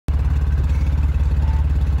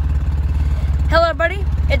Hello everybody,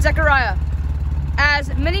 it's Zechariah. As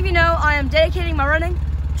many of you know, I am dedicating my running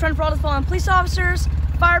to run for all the fallen police officers,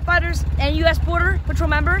 firefighters, and U.S. Border Patrol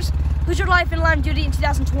members who took life in line of duty in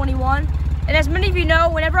 2021. And as many of you know,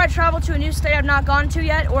 whenever I travel to a new state I've not gone to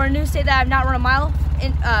yet, or a new state that I've not run a mile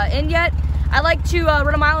in yet, I like to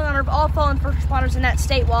run a mile in honor of all fallen first responders in that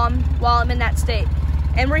state while I'm in that state.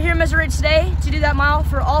 And we're here in Missouri today to do that mile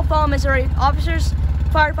for all fallen Missouri officers,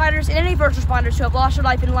 firefighters, and any first responders who have lost their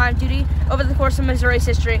life in line of duty over the course of Missouri's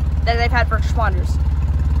history that they've had first responders.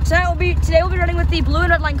 Today we'll be running with the blue and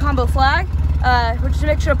red line combo flag, which is a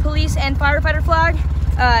mixture of police and firefighter flag.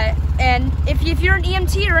 And if you're an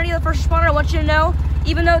EMT or any other first responder, I want you to know,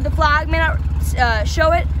 even though the flag may not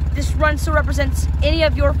show it, this run still represents any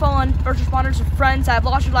of your fallen first responders or friends that have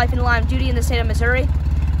lost their life in the line of duty in the state of Missouri.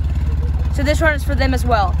 So this run is for them as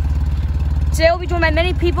well. Today we'll be joined by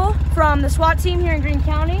many people from the SWAT team here in Greene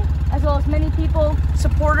County, as well as many people,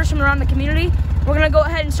 supporters from around the community. We're gonna go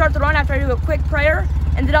ahead and start the run after I do a quick prayer,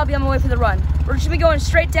 and then I'll be on my way for the run. We're just gonna be going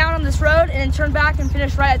straight down on this road and then turn back and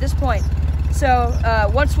finish right at this point. So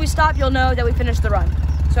once we stop, you'll know that we finished the run.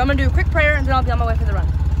 So I'm gonna do a quick prayer and then I'll be on my way for the run.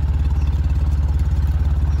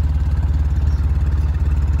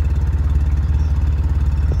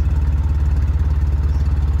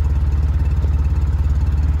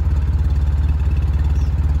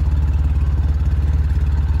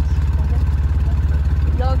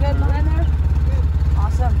 You all good behind there?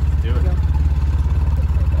 Awesome. Do it.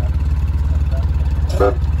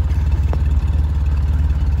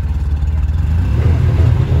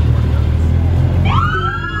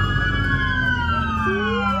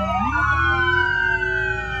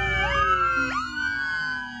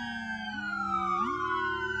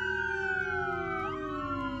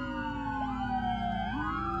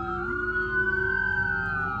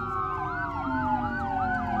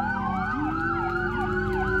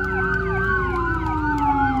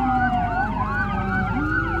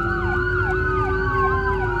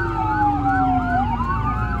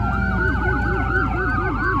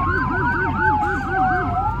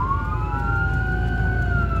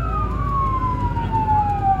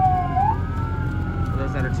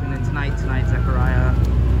 That are tuning in tonight, Zechariah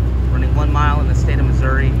running 1 mile in the state of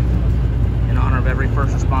Missouri in honor of every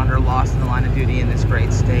first responder lost in the line of duty in this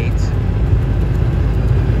great state.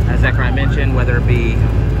 As Zechariah mentioned, whether it be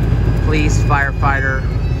police, firefighter,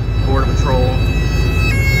 border patrol,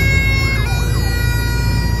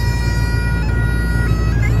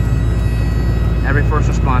 every first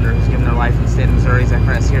responder who's given their life in the state of Missouri,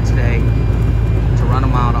 Zechariah is here today to run a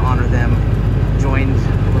mile to honor them. Joined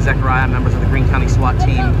with Zechariah, members of the Greene County SWAT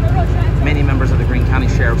team, many members of the Greene County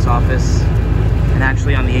Sheriff's Office, and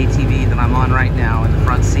actually on the ATV that I'm on right now in the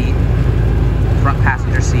front seat, front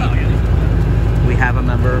passenger seat, we have a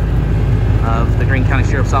member of the Greene County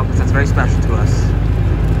Sheriff's Office that's very special to us,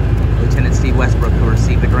 Lieutenant Steve Westbrook, who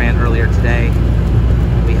received the grant earlier today.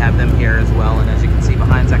 We have them here as well, and as you can see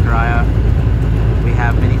behind Zechariah, we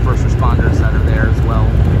have many first responders that are there as well,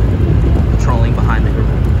 patrolling behind the group.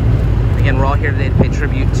 Again, we're all here today to pay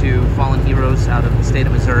tribute to fallen heroes out of the state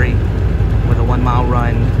of Missouri with a 1 mile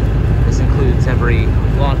run. This includes every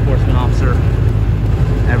law enforcement officer,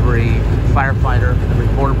 every firefighter, every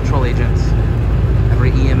border patrol agent,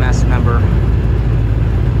 every EMS member,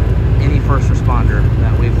 any first responder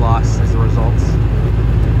that we've lost as a result of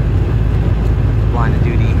line of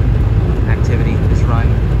duty activity. This run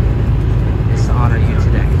is to honor you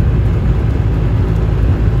today.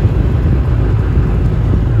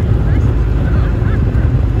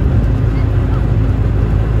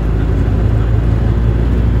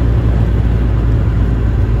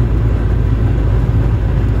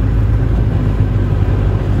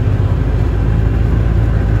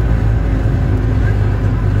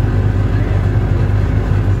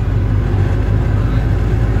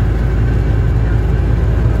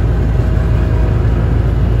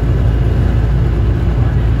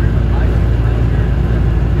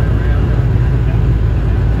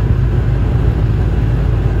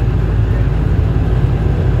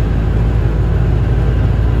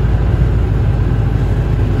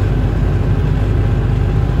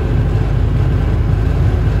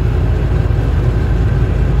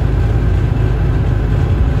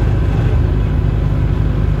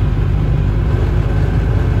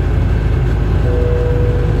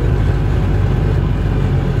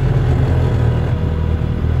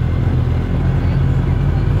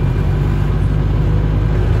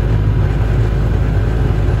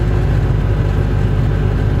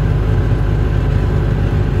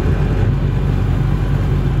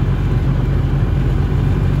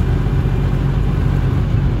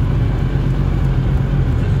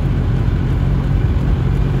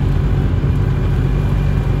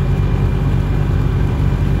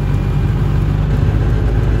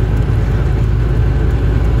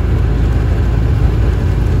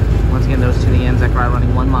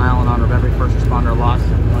 every first responder lost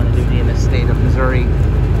in line of duty in the state of Missouri.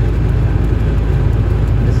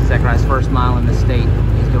 This is Zechariah's first mile in the state.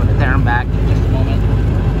 He's doing it there and back in just a moment.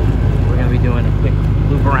 We're going to be doing a quick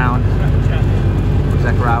loop around.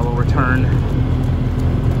 Zechariah will return,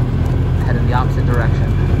 head in the opposite direction.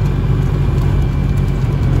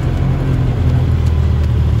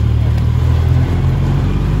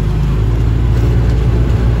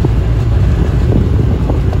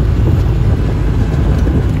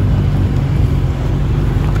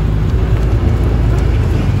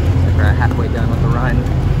 Halfway done with the run.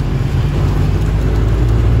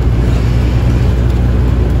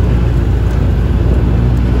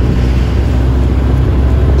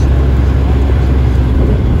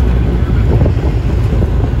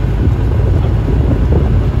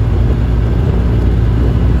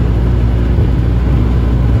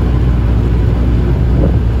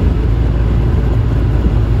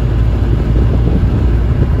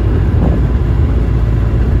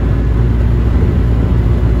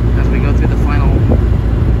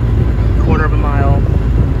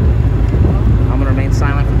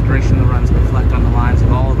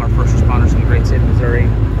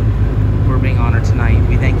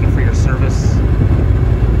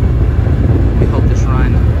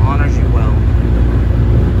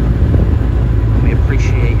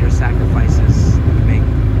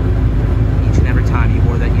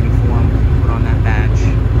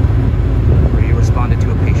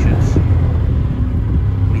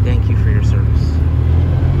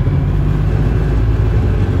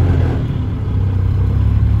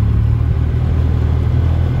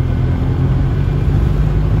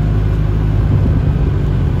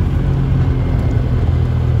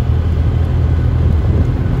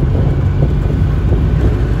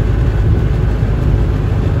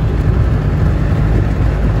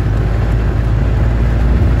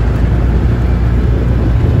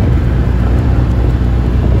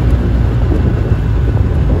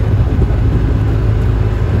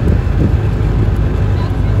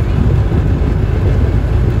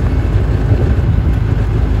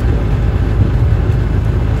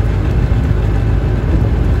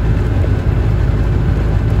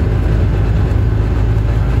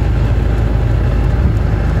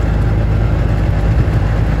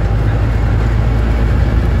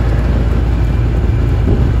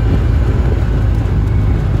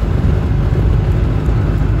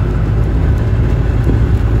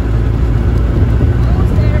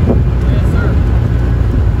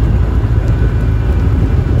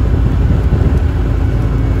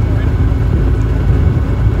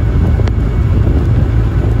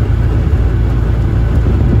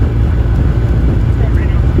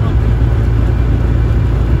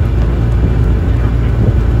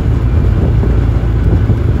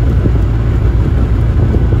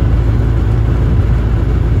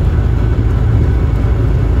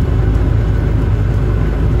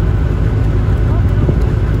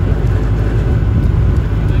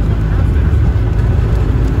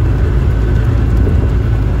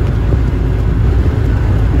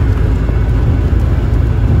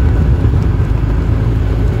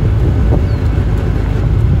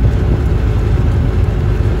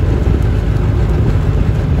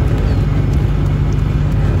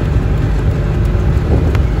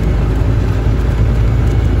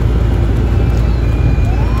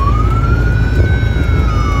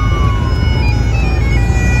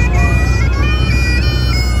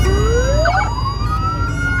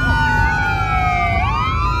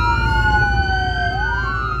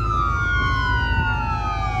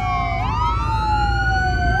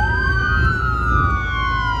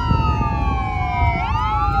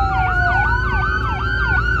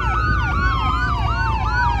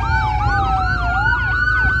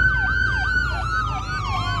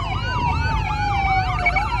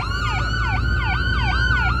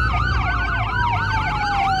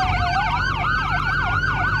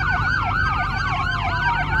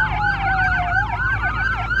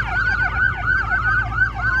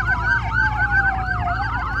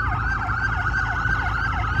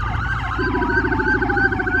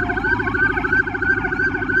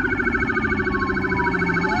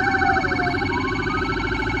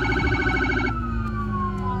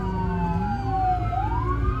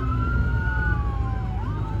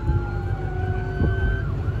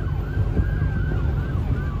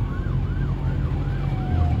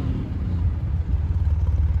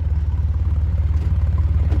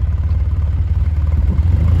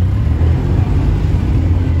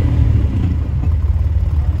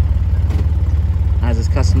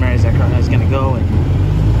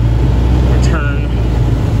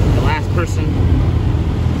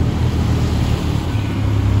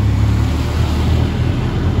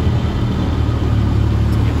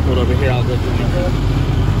 over here, I'll go join them.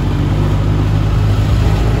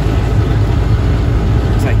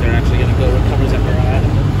 Looks like they're actually going to go recover Zechariah.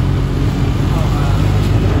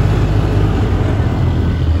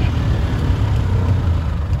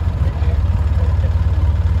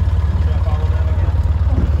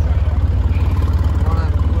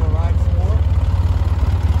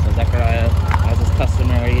 So Zechariah, as is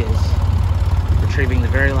customary, is retrieving the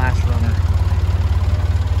very last runner.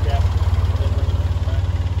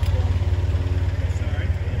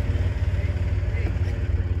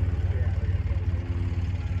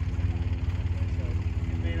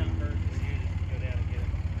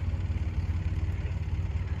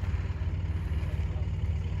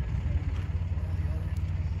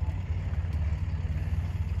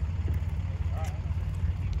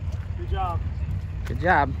 Good job. Good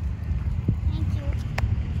job. Thank you.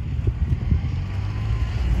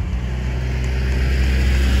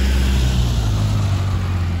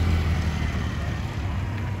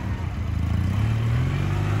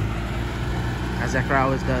 As Zechariah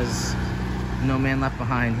always does, no man left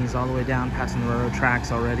behind. He's all the way down, passing the railroad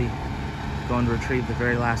tracks already, going to retrieve the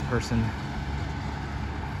very last person,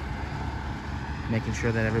 making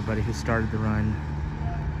sure that everybody who started the run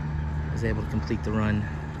is able to complete the run.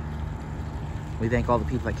 We thank all the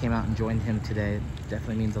people that came out and joined him today. It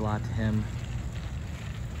definitely means a lot to him.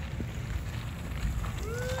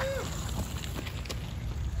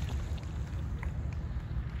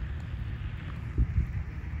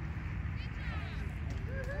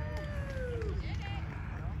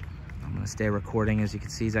 I'm gonna stay recording. As you can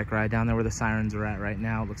see, Zechariah down there where the sirens are at right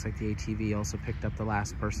now. It looks like the ATV also picked up the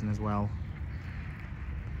last person as well.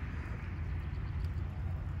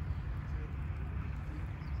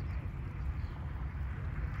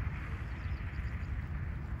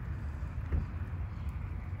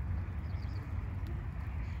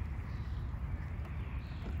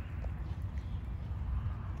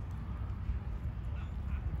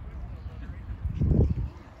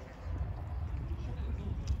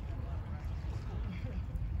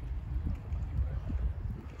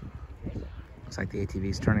 Looks like the ATV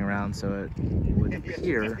is turning around, so it would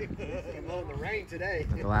appear that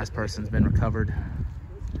the last person's been recovered,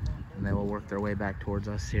 and they will work their way back towards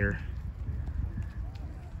us here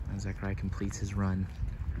as Zechariah completes his run.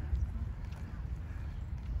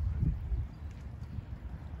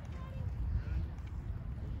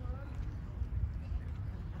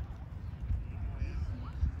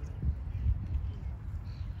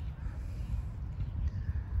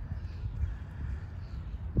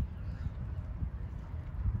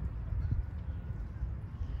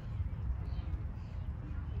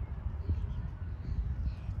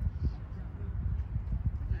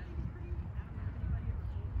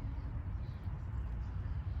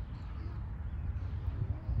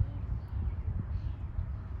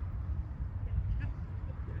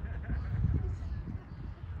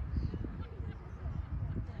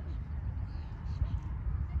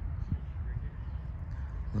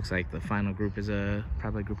 Looks like the final group is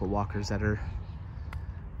probably a group of walkers that are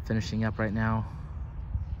finishing up right now.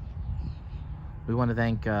 We want to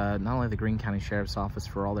thank not only the Greene County Sheriff's Office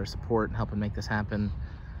for all their support and helping make this happen,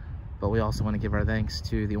 but we also want to give our thanks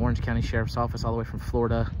to the Orange County Sheriff's Office all the way from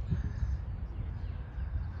Florida.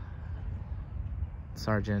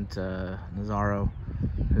 Sergeant Nazaro,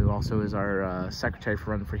 who also is our secretary for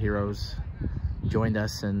Run for Heroes, joined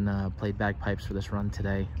us and played bagpipes for this run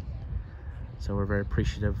today. So we're very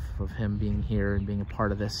appreciative of him being here and being a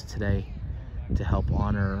part of this today to help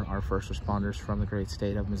honor our first responders from the great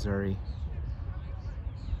state of Missouri.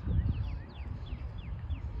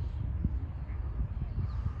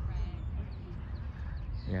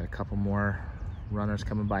 We got a couple more runners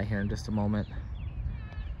coming by here in just a moment.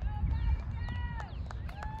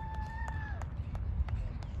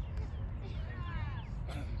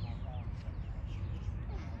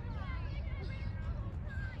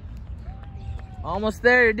 Almost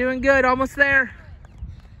there, you're doing good, almost there.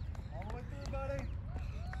 All the way through, buddy.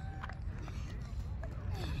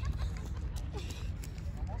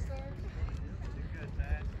 Almost there. You're good,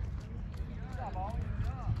 Pat. Good job, Ollie.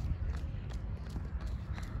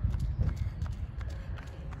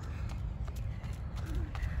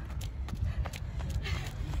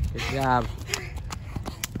 Good job. Good job.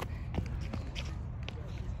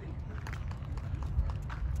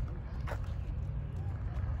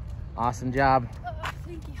 Awesome job.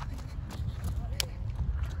 Thank you.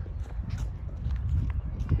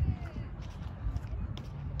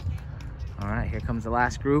 All right, here comes the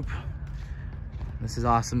last group. This is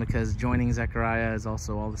awesome because joining Zechariah is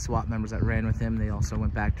also all the SWAT members that ran with him. They also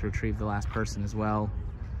went back to retrieve the last person as well.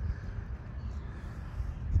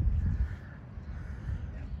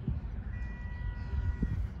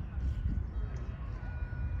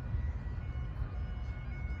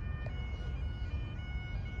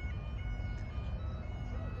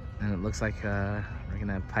 looks like we're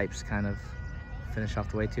gonna have pipes kind of finish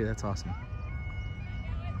off the way too. That's awesome.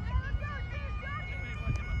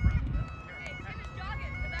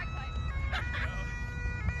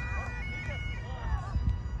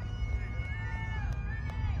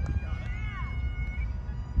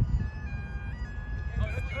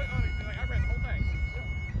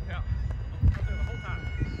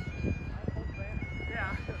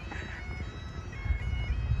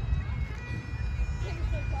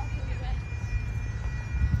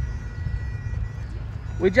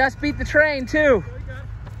 We just beat the train too.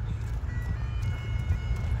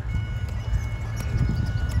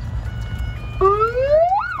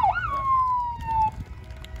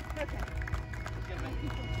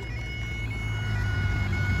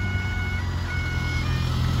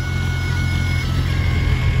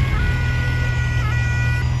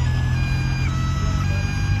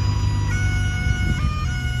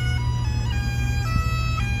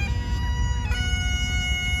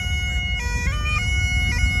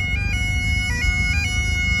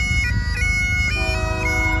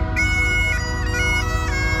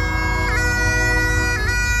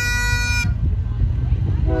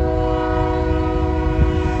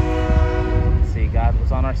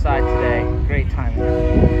 On our side today. Great timing.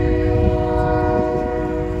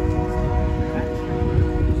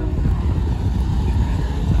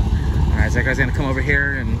 Alright, Zechariah's gonna come over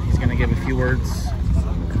here and he's gonna give a few words.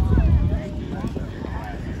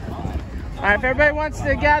 Alright, if everybody wants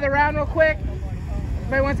to gather around real quick,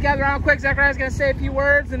 Zechariah's gonna say a few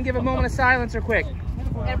words and give a moment of silence real quick.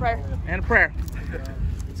 And a prayer. And a prayer.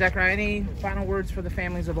 Zechariah, any final words for the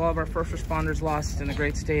families of all of our first responders lost in the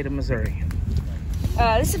great state of Missouri?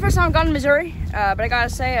 This is the first time I've gone to Missouri, but I gotta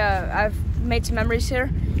say I've made some memories here,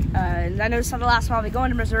 and I know this is not the last time I'll be going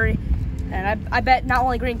to Missouri, and I bet not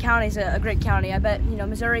only Greene County is a great county, I bet, you know,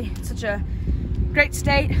 Missouri is such a great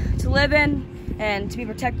state to live in and to be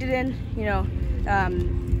protected in, you know.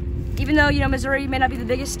 Even though, you know, Missouri may not be the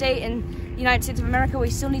biggest state in the United States of America, we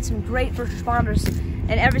still need some great first responders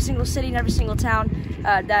in every single city and every single town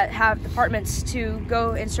that have departments to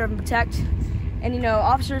go and serve and protect. And, you know,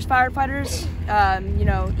 officers, firefighters, you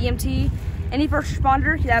know, EMT, any first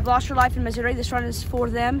responder that have lost your life in Missouri, this run is for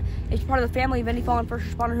them. If you're part of the family of any fallen first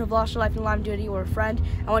responder who have lost their life in line of duty or a friend,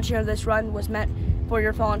 I want you to know this run was meant for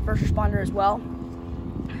your fallen first responder as well.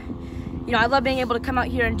 You know, I love being able to come out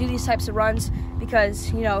here and do these types of runs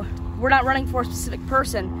because, you know, we're not running for a specific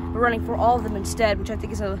person, we're running for all of them instead, which I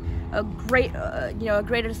think is a great, you know, a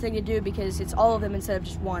greater thing to do because it's all of them instead of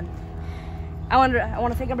just one. I want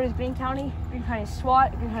to thank everybody with Greene County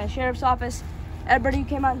SWAT, Greene County Sheriff's Office, everybody who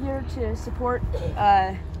came out here to support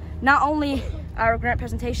not only our grant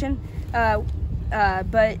presentation,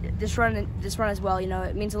 but this run as well. You know,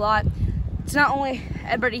 it means a lot. It's not only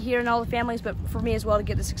everybody here and all the families, but for me as well to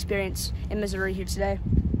get this experience in Missouri here today.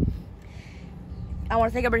 I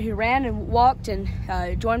want to thank everybody who ran and walked and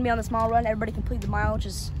joined me on this mile run. Everybody completed the mile, which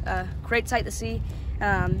is a great sight to see.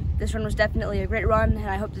 This run was definitely a great run, and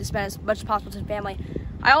I hope to spend as much as possible to the family.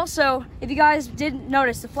 I also, if you guys didn't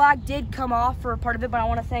notice, the flag did come off for a part of it, but I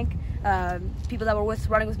want to thank people that were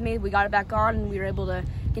running with me. We got it back on, and we were able to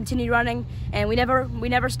continue running, and we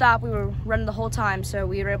never stopped. We were running the whole time, so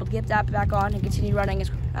we were able to get that back on and continue running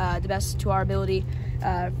the best to our ability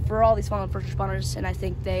for all these fallen first responders, and I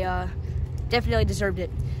think they definitely deserved it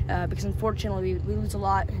because unfortunately we lose a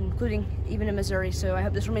lot, including even in Missouri, so I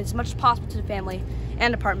hope this remains as much as possible to the family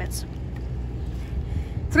and departments.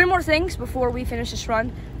 3 more things before we finish this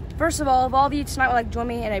run. First of all, if all of you tonight would like to join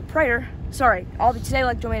me in a prayer, all of you today would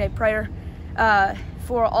like to join me in a prayer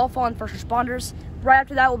for all fallen first responders. Right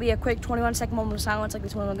after that will be a quick 21-second moment of silence, like the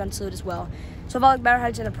 21 gun salute as well. So if all like better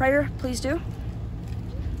heads in a prayer, please do,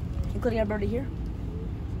 including everybody here.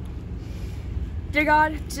 Dear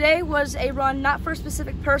God, today was a run not for a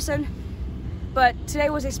specific person, but today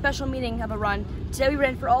was a special meaning of a run. Today we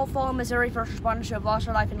ran for all fallen Missouri first responders who have lost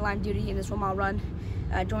their life in line of duty in this 1-mile run.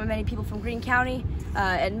 Joined many people from Greene County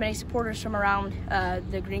and many supporters from around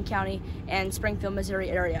the Greene County and Springfield, Missouri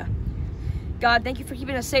area. God, thank you for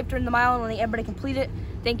keeping us safe during the mile and letting everybody complete it.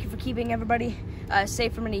 Thank you for keeping everybody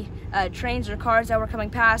safe from any trains or cars that were coming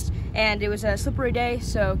past. And it was a slippery day,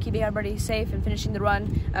 so keeping everybody safe and finishing the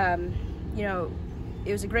run. You know,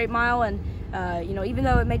 it was a great mile, and you know, even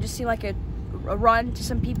though it may just seem like a run to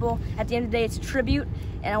some people, at the end of the day it's a tribute,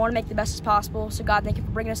 and I want to make the best as possible. So God, thank you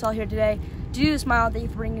for bringing us all here today to do this mile. Thank you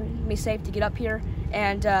for bringing me safe to get up here,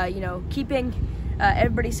 and you know, keeping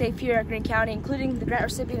everybody safe here at Greene County, including the grant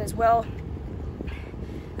recipient as well.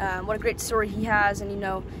 What a great story he has, and you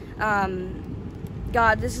know,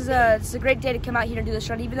 God, this is a great day to come out here and do this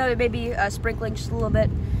run, even though it may be sprinkling just a little bit.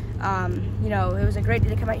 You know, it was a great day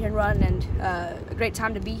to come out here and run, and a great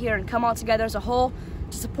time to be here and come all together as a whole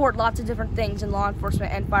to support lots of different things in law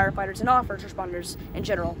enforcement and firefighters and all first responders in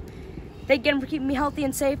general. Thank you again for keeping me healthy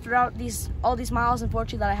and safe throughout all these miles,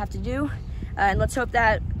 unfortunately, that I have to do. And let's hope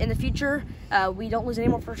that in the future we don't lose any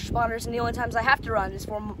more first responders, and the only times I have to run is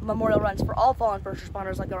for memorial runs for all fallen first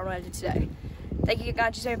responders like the one I did today. Thank you,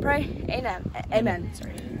 God, you say and pray. Amen. Amen.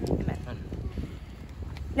 Sorry. Amen.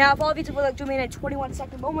 Now, if all of you would like to join me in a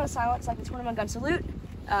 21-second moment of silence, like the 21-gun salute,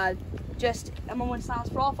 just a moment of silence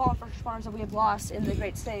for all fallen first responders that we have lost in the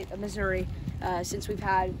great state of Missouri since we've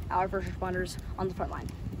had our first responders on the front line.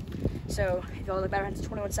 So, if you all look better, it's a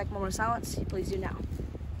 21-second moment of silence, please do now.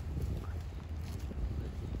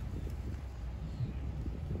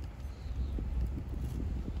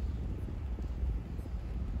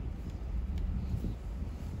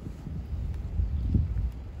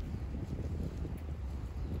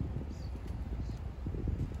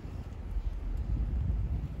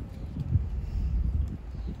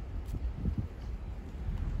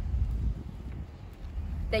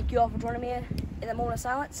 Thank you all for joining me in that moment of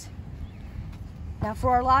silence. Now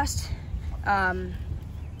for our last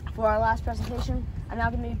presentation, I'm now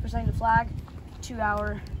going to be presenting the flag to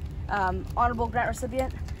our honorable grant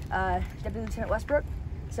recipient, Deputy Lieutenant Westbrook.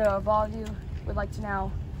 So if all of you would like to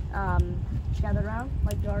now gather around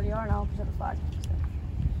like you already are, and I'll present the flag.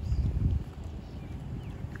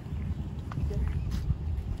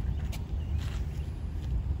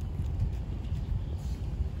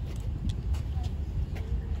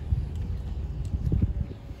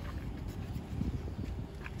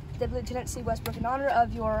 Deputy Lieutenant C. Westbrook, in honor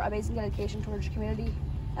of your amazing dedication towards your community,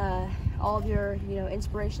 all of your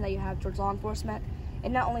inspiration that you have towards law enforcement,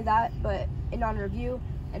 and not only that, but in honor of you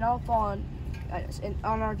and all fallen, in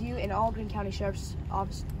honor of you and all Greene County Sheriff's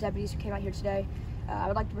Office deputies who came out here today, I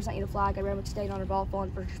would like to present you the flag I ran with today in honor of all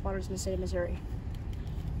fallen first responders in the state of Missouri.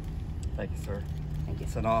 Thank you, sir. Thank you.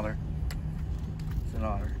 It's an honor. It's an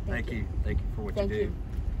honor. Thank you. Thank you for what you do.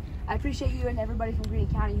 I appreciate you and everybody from Greene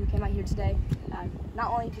County who came out here today. Not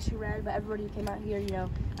only just who ran, but everybody who came out here.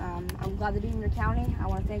 I'm glad to be in your county. I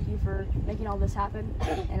want to thank you for making all this happen,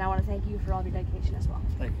 and I want to thank you for all of your dedication as well.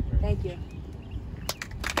 Thank you. Thank you.